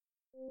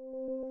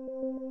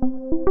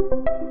Hello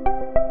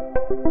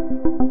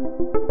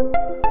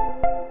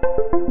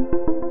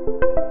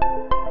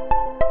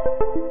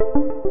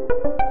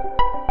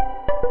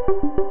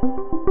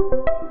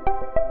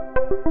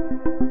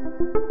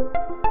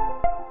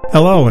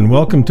and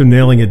welcome to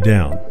Nailing It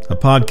Down, a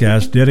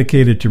podcast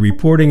dedicated to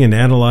reporting and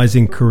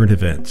analyzing current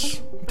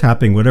events,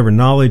 tapping whatever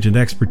knowledge and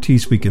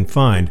expertise we can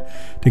find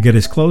to get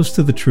as close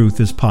to the truth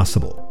as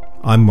possible.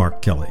 I'm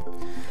Mark Kelly.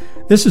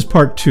 This is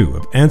part 2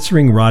 of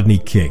Answering Rodney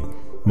King,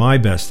 my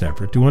best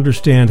effort to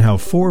understand how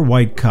 4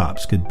 white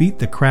cops could beat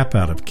the crap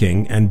out of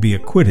King and be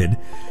acquitted,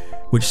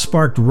 which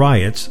sparked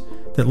riots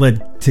that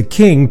led to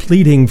King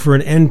pleading for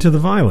an end to the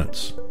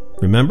violence.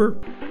 Remember?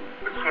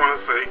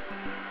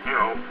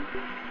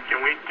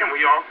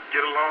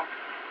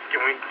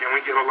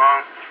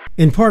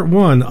 In part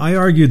 1, I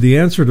argued the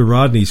answer to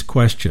Rodney's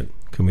question,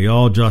 can we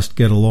all just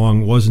get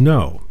along, was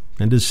no,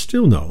 and is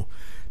still no,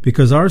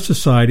 because our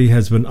society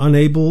has been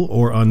unable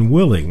or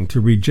unwilling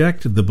to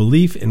reject the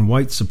belief in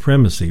white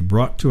supremacy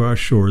brought to our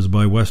shores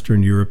by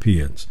Western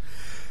Europeans.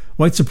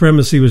 White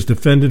supremacy was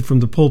defended from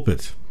the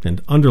pulpit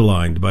and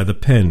underlined by the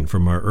pen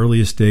from our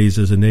earliest days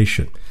as a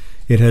nation.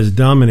 It has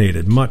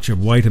dominated much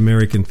of white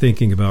American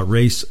thinking about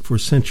race for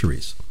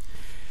centuries.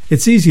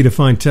 It's easy to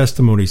find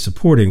testimony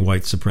supporting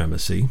white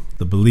supremacy,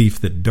 the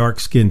belief that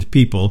dark-skinned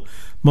people,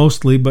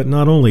 mostly but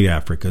not only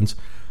Africans,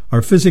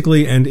 are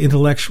physically and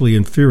intellectually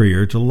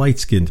inferior to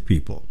light-skinned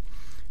people.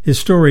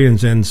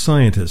 Historians and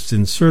scientists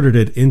inserted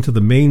it into the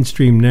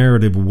mainstream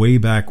narrative way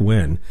back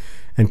when,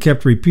 and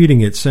kept repeating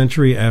it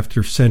century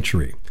after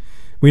century.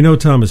 We know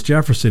Thomas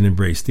Jefferson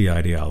embraced the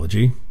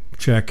ideology.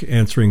 Check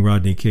Answering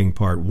Rodney King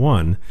Part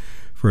 1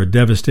 for a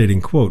devastating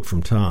quote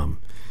from Tom.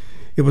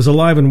 It was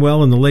alive and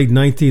well in the late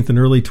 19th and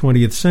early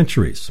 20th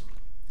centuries.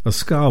 A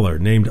scholar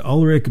named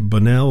Ulrich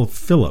Bonnell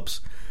Phillips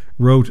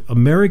wrote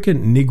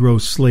American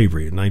Negro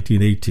Slavery in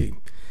 1918.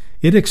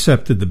 It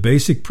accepted the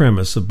basic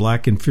premise of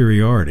black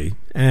inferiority,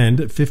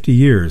 and 50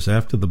 years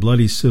after the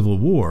bloody Civil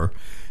War,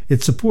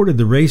 it supported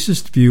the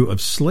racist view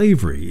of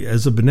slavery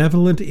as a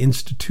benevolent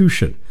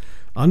institution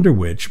under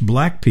which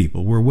black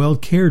people were well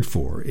cared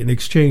for in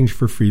exchange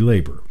for free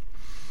labor.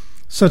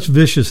 Such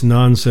vicious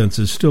nonsense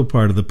is still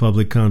part of the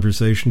public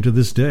conversation to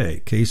this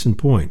day. Case in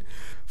point,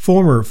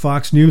 former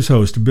Fox News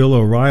host Bill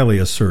O'Reilly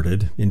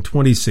asserted in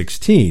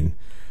 2016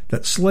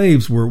 that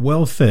slaves were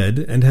well fed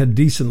and had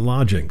decent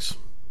lodgings.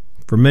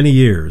 For many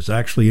years,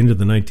 actually into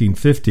the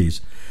 1950s,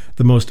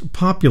 the most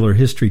popular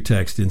history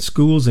text in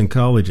schools and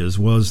colleges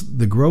was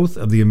The Growth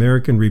of the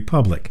American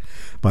Republic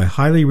by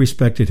highly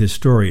respected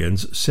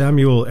historians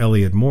Samuel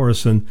Eliot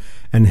Morison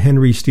and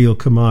Henry Steele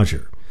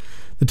Kamager.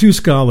 The two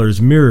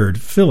scholars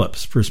mirrored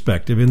Phillips'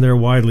 perspective in their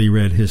widely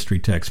read history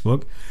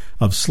textbook.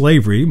 Of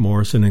slavery,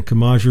 Morison and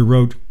Kamager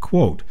wrote,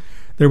 quote,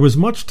 "There was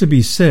much to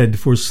be said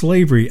for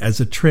slavery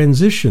as a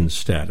transition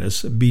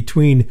status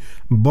between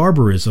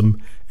barbarism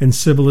and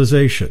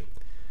civilization.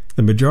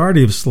 The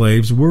majority of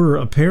slaves were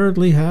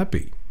apparently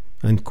happy."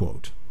 End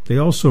quote. They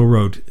also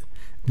wrote,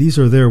 these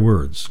are their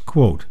words,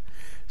 quote,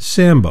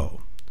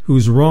 "Sambo,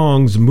 whose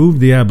wrongs moved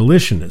the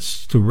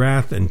abolitionists to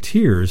wrath and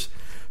tears,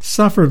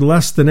 suffered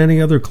less than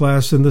any other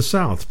class in the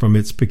South from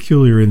its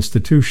peculiar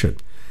institution.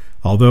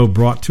 Although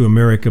brought to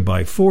America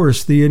by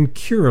force, the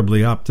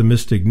incurably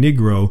optimistic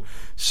Negro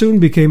soon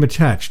became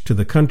attached to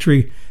the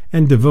country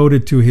and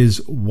devoted to his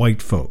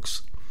white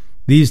folks."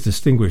 These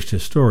distinguished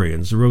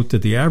historians wrote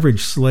that the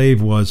average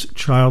slave was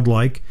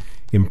childlike,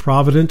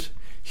 improvident,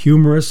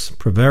 humorous,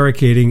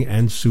 prevaricating,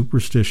 and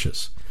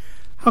superstitious.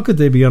 How could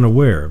they be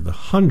unaware of the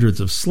hundreds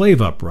of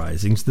slave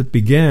uprisings that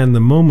began the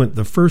moment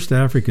the first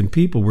African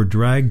people were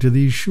dragged to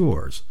these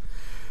shores?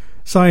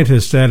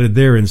 Scientists added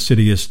their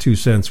insidious 2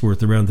 cents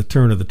worth around the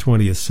turn of the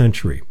 20th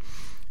century.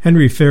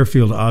 Henry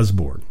Fairfield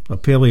Osborn, a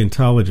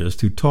paleontologist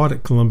who taught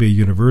at Columbia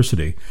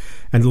University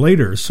and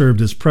later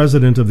served as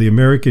president of the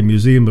American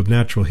Museum of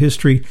Natural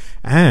History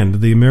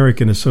and the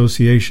American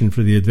Association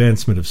for the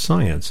Advancement of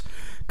Science,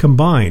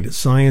 combined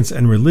science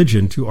and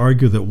religion to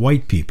argue that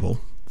white people,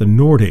 the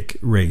Nordic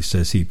race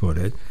as he put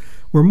it,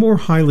 were more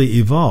highly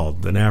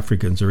evolved than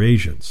Africans or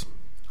Asians.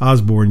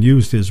 Osborn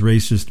used his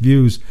racist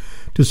views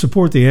to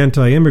support the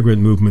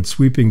anti-immigrant movement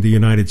sweeping the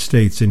United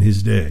States in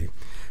his day.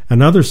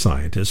 Another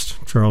scientist,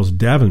 Charles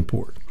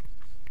Davenport,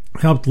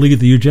 helped lead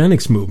the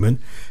eugenics movement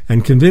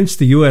and convinced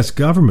the U.S.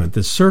 government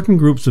that certain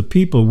groups of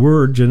people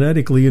were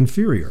genetically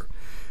inferior.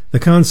 The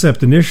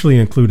concept initially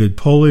included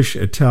Polish,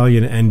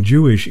 Italian, and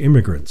Jewish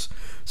immigrants,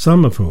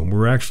 some of whom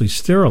were actually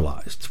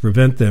sterilized to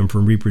prevent them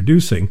from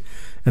reproducing,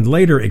 and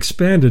later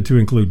expanded to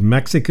include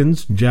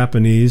Mexicans,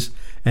 Japanese,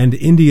 and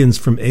Indians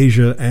from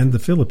Asia and the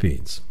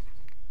Philippines.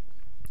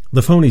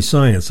 The phony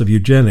science of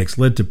eugenics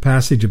led to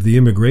passage of the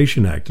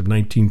Immigration Act of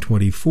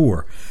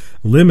 1924,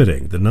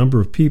 limiting the number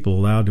of people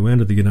allowed to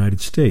enter the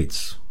United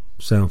States.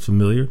 Sound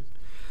familiar?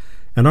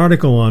 An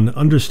article on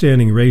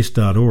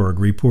understandingrace.org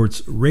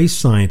reports race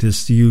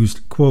scientists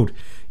used, quote,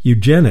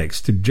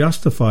 eugenics to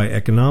justify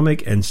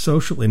economic and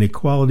social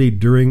inequality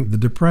during the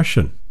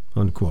Depression,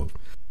 unquote.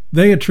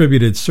 They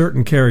attributed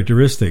certain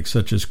characteristics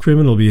such as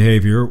criminal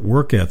behavior,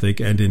 work ethic,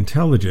 and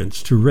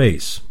intelligence to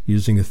race,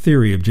 using a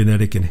theory of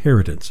genetic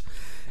inheritance.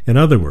 In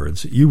other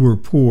words, you were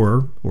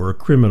poor, or a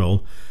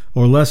criminal,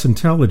 or less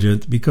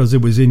intelligent because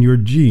it was in your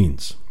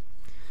genes.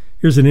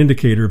 Here's an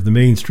indicator of the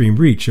mainstream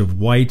reach of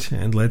white,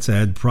 and let's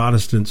add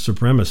Protestant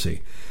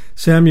supremacy.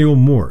 Samuel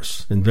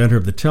Morse, inventor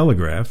of the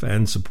telegraph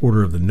and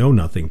supporter of the Know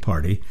Nothing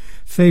Party,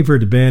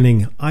 favored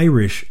banning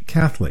Irish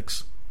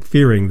Catholics,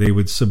 fearing they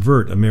would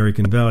subvert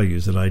American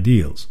values and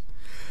ideals.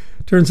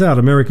 Turns out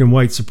American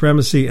white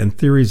supremacy and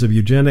theories of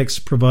eugenics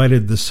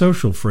provided the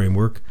social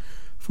framework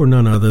for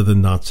none other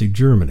than Nazi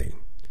Germany.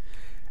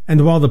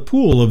 And while the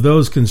pool of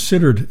those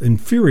considered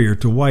inferior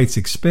to whites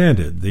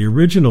expanded, the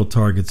original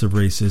targets of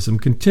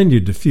racism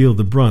continued to feel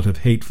the brunt of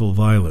hateful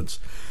violence.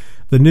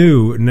 The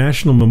new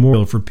National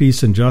Memorial for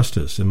Peace and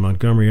Justice in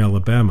Montgomery,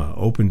 Alabama,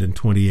 opened in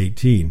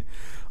 2018,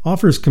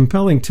 offers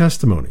compelling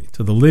testimony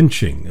to the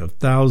lynching of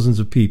thousands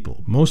of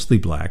people, mostly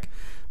black,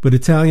 but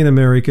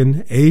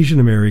Italian-American,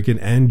 Asian-American,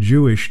 and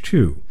Jewish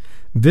too,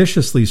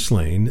 viciously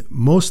slain,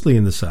 mostly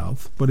in the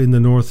South, but in the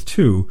North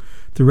too,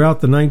 throughout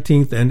the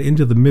 19th and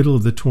into the middle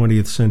of the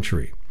 20th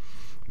century.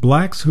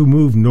 Blacks who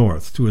moved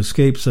north to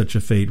escape such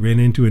a fate ran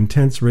into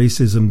intense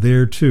racism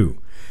there too.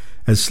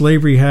 As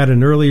slavery had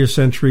in earlier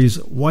centuries,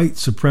 white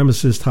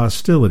supremacist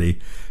hostility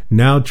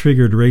now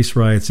triggered race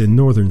riots in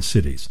northern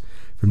cities.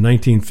 From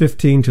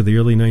 1915 to the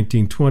early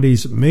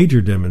 1920s,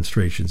 major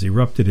demonstrations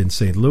erupted in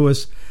St.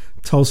 Louis,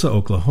 Tulsa,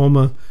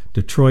 Oklahoma,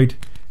 Detroit,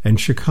 and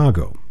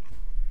Chicago.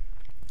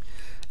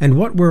 And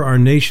what were our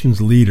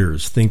nation's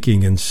leaders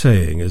thinking and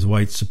saying as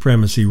white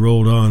supremacy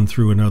rolled on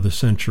through another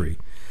century?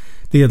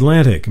 The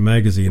Atlantic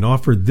magazine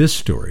offered this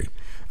story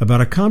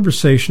about a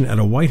conversation at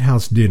a White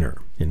House dinner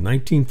in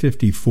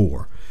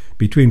 1954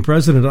 between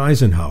President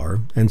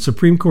Eisenhower and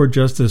Supreme Court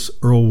Justice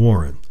Earl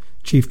Warren,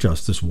 Chief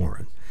Justice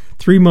Warren,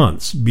 3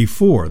 months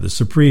before the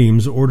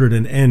Supremes ordered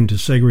an end to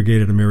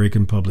segregated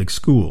American public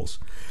schools.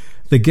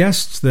 The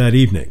guests that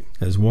evening,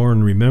 as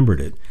Warren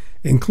remembered it,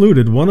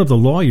 included one of the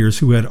lawyers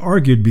who had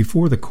argued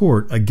before the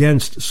court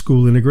against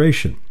school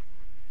integration.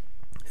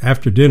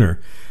 After dinner,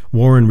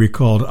 Warren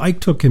recalled Ike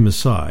took him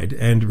aside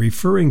and,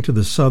 referring to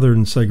the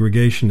Southern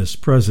segregationists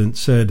present,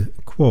 said,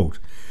 quote,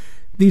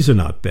 "These are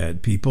not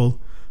bad people.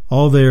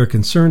 All they are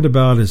concerned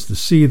about is to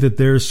see that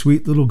their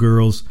sweet little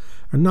girls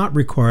are not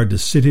required to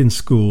sit in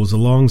schools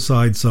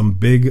alongside some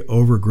big,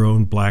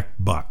 overgrown black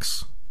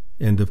bucks."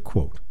 End of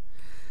quote.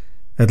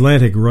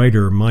 Atlantic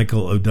writer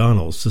Michael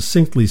O'Donnell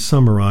succinctly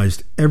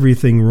summarized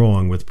everything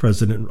wrong with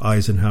President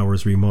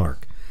Eisenhower's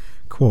remark.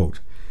 Quote,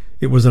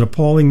 "It was an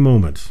appalling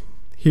moment.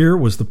 Here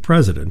was the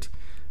president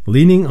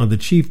leaning on the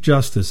Chief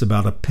Justice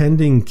about a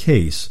pending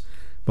case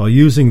while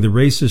using the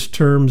racist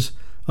terms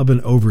of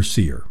an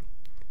overseer.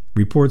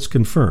 Reports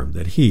confirmed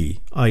that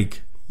he,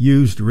 Ike,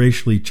 used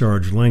racially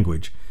charged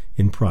language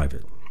in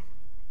private."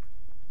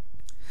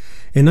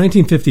 In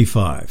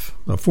 1955,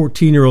 a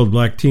 14-year-old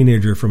black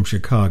teenager from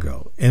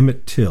Chicago,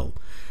 Emmett Till,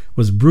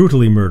 was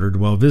brutally murdered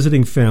while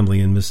visiting family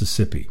in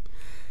Mississippi.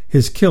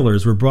 His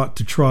killers were brought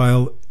to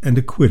trial and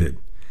acquitted.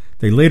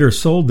 They later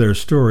sold their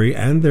story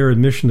and their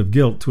admission of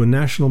guilt to a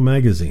national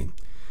magazine.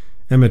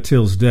 Emmett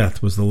Till's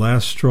death was the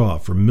last straw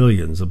for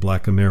millions of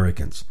black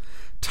Americans.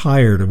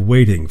 Tired of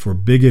waiting for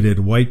bigoted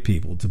white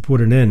people to put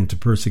an end to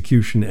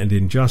persecution and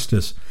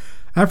injustice,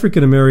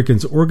 African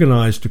Americans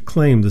organized to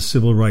claim the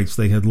civil rights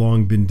they had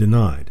long been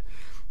denied.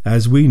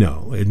 As we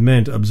know, it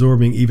meant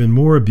absorbing even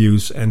more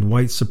abuse and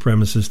white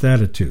supremacist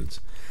attitudes.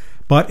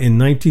 But in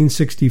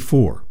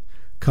 1964,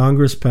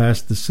 Congress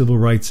passed the Civil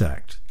Rights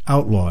Act,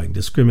 outlawing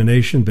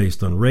discrimination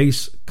based on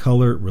race,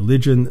 color,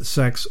 religion,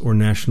 sex, or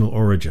national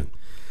origin.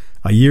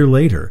 A year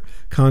later,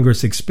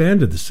 Congress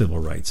expanded the Civil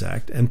Rights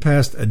Act and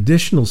passed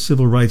additional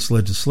civil rights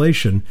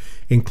legislation,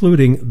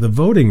 including the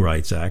Voting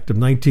Rights Act of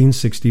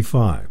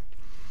 1965.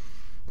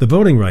 The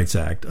Voting Rights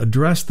Act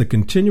addressed the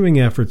continuing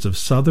efforts of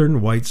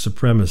Southern white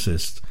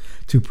supremacists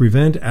to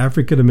prevent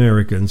African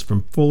Americans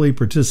from fully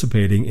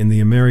participating in the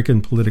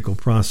American political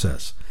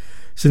process.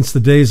 Since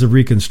the days of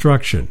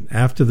Reconstruction,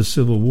 after the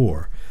Civil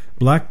War,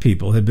 black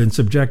people had been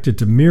subjected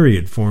to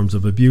myriad forms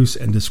of abuse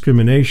and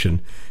discrimination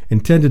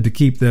intended to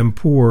keep them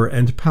poor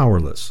and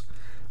powerless.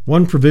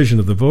 One provision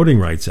of the Voting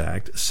Rights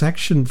Act,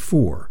 Section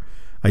 4,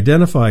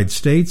 identified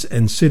states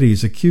and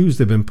cities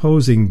accused of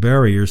imposing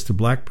barriers to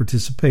black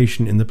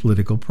participation in the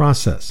political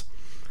process.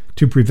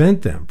 To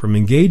prevent them from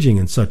engaging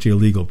in such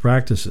illegal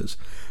practices,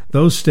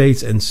 those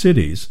states and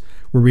cities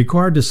were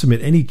required to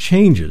submit any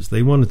changes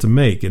they wanted to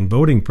make in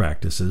voting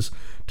practices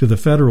to the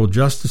Federal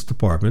Justice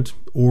Department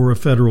or a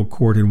federal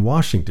court in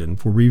Washington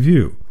for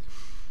review.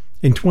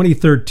 In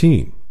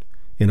 2013,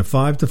 in a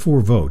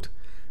 5-4 vote,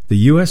 the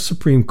U.S.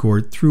 Supreme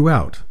Court threw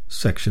out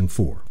Section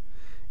 4.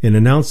 In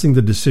announcing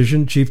the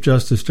decision, Chief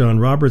Justice John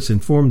Roberts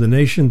informed the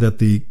nation that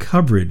the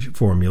coverage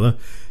formula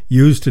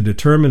used to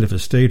determine if a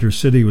state or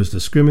city was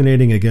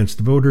discriminating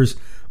against voters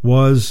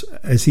was,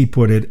 as he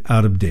put it,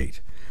 out of date.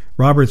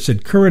 Roberts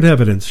said current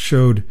evidence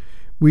showed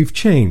we've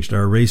changed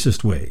our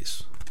racist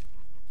ways.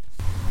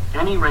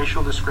 Any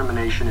racial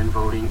discrimination in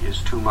voting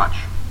is too much.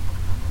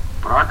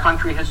 But our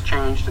country has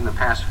changed in the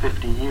past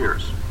 50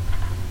 years.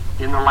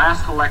 In the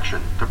last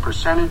election, the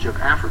percentage of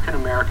African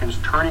Americans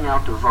turning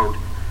out to vote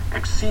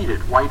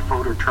exceeded white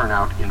voter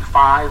turnout in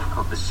 5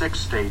 of the 6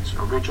 states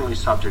originally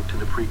subject to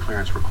the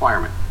pre-clearance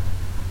requirement.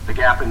 The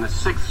gap in the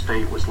 6th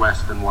state was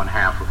less than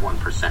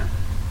 0.5%.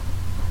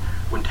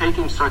 When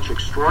taking such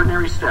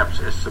extraordinary steps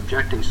as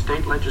subjecting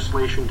state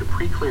legislation to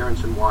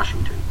pre-clearance in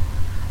Washington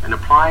and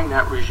applying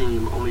that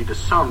regime only to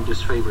some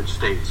disfavored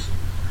states,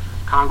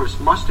 Congress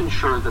must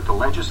ensure that the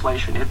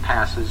legislation it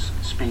passes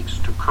speaks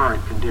to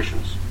current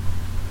conditions.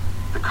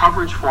 The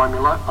coverage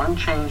formula,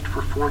 unchanged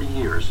for 40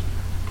 years,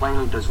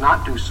 plainly does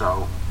not do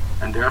so,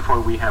 and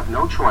therefore we have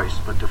no choice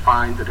but to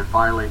find that it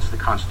violates the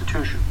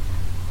Constitution.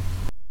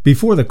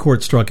 Before the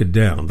court struck it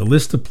down, the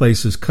list of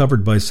places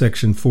covered by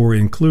Section 4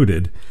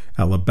 included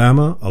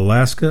Alabama,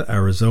 Alaska,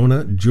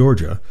 Arizona,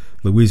 Georgia,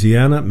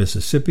 Louisiana,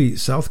 Mississippi,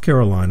 South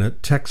Carolina,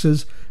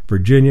 Texas,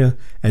 Virginia,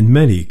 and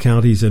many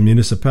counties and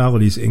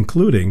municipalities,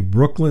 including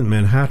Brooklyn,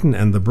 Manhattan,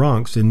 and the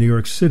Bronx in New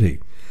York City.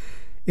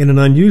 In an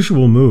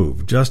unusual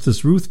move,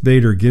 Justice Ruth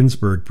Bader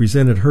Ginsburg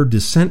presented her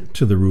dissent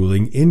to the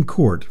ruling in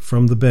court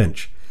from the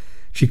bench.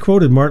 She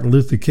quoted Martin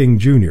Luther King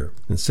Jr.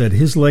 and said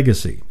his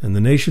legacy and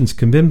the nation's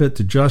commitment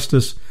to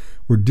justice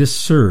were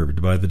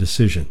disserved by the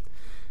decision.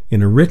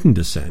 In a written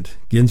dissent,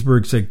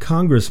 Ginsburg said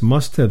Congress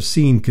must have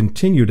seen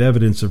continued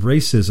evidence of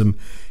racism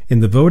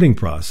in the voting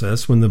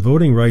process when the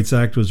Voting Rights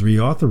Act was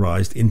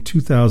reauthorized in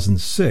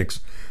 2006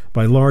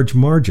 by large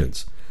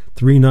margins,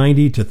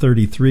 390 to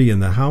 33 in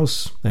the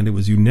House, and it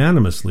was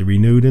unanimously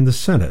renewed in the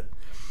Senate.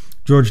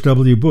 George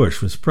W.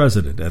 Bush was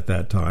president at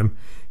that time.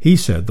 He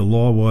said the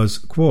law was,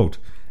 quote,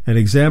 an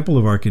example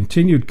of our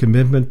continued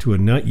commitment to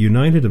a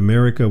united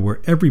America where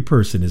every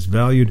person is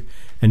valued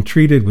and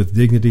treated with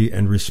dignity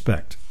and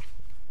respect.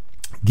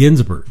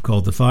 Ginsburg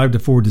called the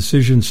 5-4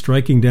 decision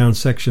striking down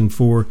Section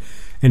 4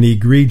 an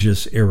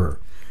egregious error.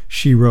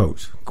 She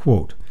wrote,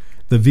 quote,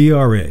 the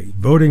VRA,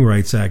 Voting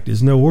Rights Act,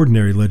 is no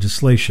ordinary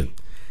legislation.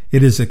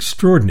 It is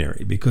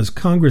extraordinary because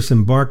Congress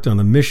embarked on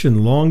a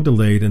mission long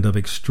delayed and of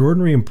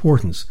extraordinary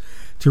importance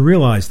to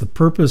realize the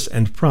purpose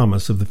and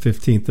promise of the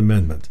 15th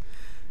Amendment.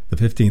 The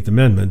 15th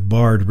Amendment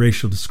barred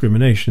racial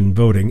discrimination in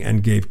voting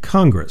and gave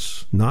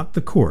Congress, not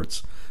the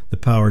courts, the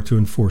power to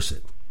enforce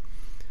it.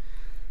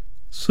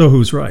 So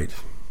who's right?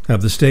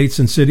 Have the states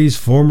and cities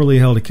formerly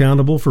held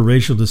accountable for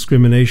racial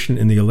discrimination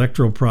in the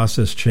electoral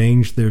process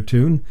changed their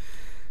tune?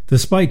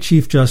 Despite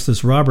Chief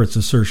Justice Roberts'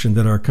 assertion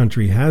that our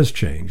country has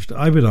changed,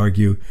 I would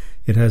argue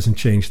it hasn't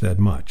changed that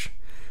much.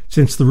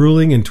 Since the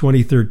ruling in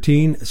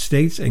 2013,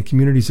 states and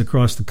communities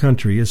across the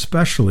country,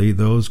 especially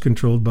those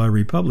controlled by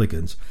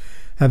Republicans,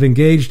 have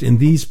engaged in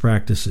these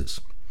practices.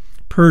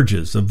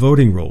 Purges of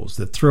voting rolls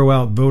that throw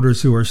out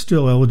voters who are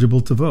still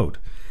eligible to vote,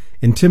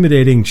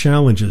 intimidating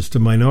challenges to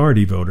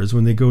minority voters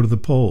when they go to the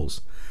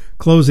polls,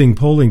 closing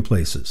polling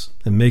places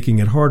and making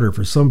it harder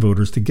for some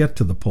voters to get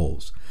to the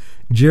polls,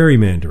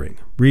 gerrymandering,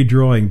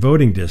 redrawing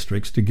voting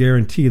districts to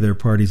guarantee their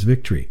party's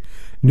victory,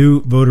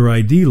 new voter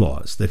ID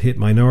laws that hit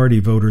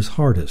minority voters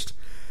hardest,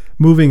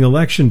 moving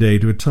Election Day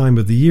to a time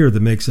of the year that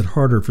makes it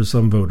harder for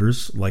some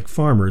voters, like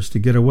farmers, to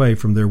get away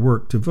from their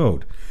work to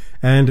vote,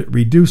 and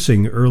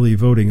reducing early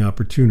voting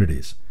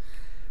opportunities.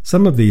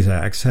 Some of these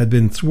acts had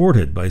been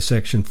thwarted by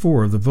Section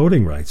 4 of the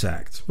Voting Rights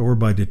Act, or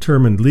by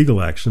determined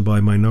legal action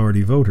by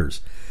minority voters.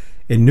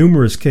 In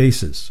numerous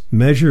cases,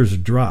 measures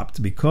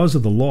dropped because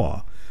of the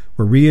law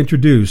were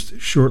reintroduced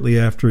shortly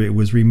after it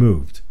was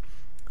removed.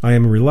 I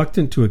am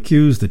reluctant to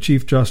accuse the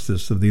Chief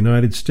Justice of the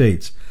United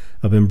States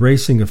of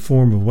embracing a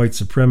form of white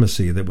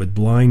supremacy that would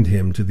blind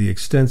him to the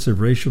extensive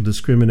racial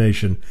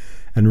discrimination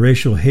and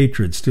racial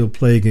hatred still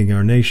plaguing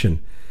our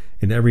nation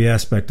in every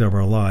aspect of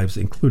our lives,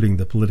 including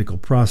the political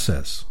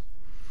process.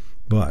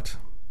 But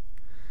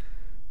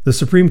the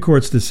Supreme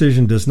Court's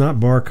decision does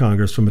not bar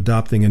Congress from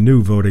adopting a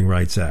new Voting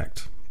Rights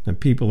Act, and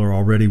people are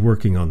already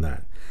working on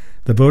that.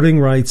 The Voting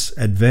Rights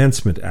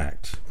Advancement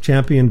Act,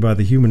 championed by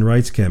the Human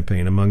Rights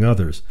Campaign, among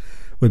others,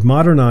 would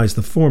modernize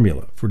the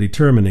formula for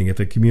determining if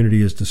a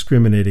community is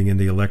discriminating in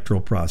the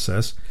electoral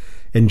process,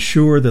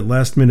 ensure that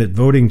last-minute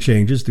voting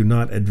changes do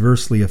not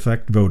adversely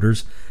affect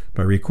voters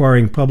by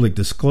requiring public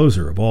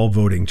disclosure of all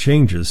voting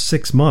changes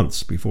 6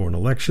 months before an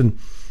election,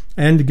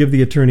 and give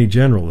the Attorney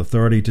General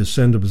authority to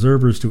send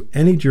observers to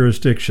any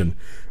jurisdiction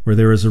where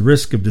there is a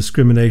risk of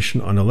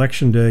discrimination on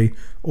Election Day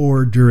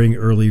or during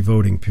early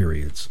voting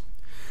periods.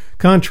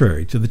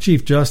 Contrary to the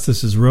Chief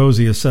Justice's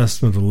rosy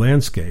assessment of the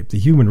landscape, the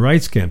Human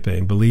Rights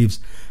Campaign believes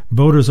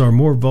voters are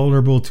more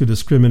vulnerable to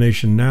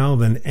discrimination now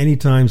than any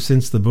time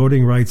since the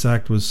Voting Rights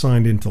Act was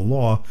signed into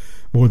law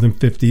more than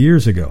 50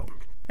 years ago.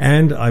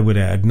 And, I would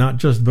add, not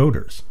just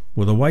voters.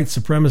 With a white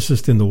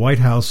supremacist in the White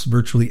House,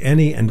 virtually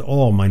any and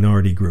all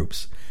minority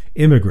groups,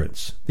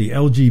 immigrants, the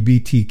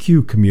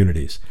LGBTQ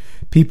communities,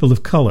 people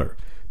of color,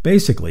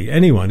 basically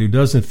anyone who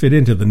doesn't fit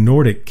into the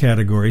Nordic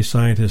category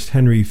scientist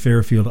Henry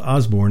Fairfield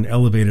Osborn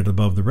elevated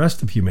above the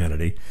rest of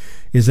humanity,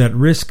 is at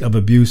risk of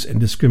abuse and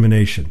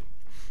discrimination.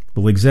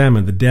 We'll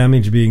examine the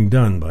damage being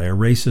done by a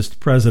racist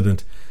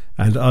president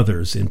and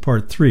others in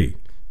Part 3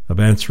 of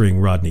Answering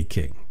Rodney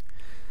King.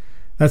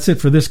 That's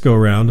it for this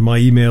go-round. My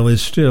email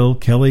is still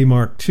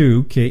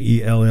kellymark2,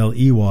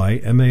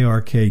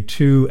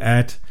 KELLEYMARK2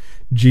 at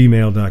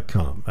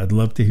gmail.com. I'd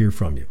love to hear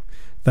from you.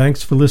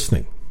 Thanks for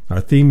listening.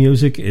 Our theme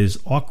music is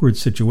Awkward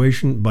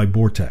Situation by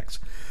Vortex.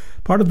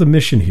 Part of the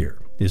mission here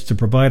is to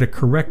provide a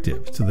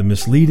corrective to the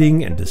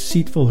misleading and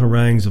deceitful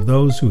harangues of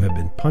those who have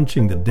been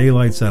punching the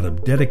daylights out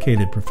of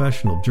dedicated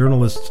professional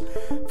journalists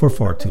for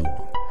far too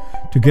long.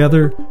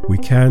 Together, we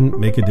can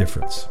make a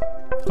difference.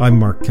 I'm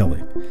Mark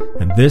Kelly,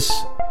 and this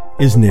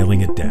is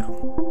Nailing It Down.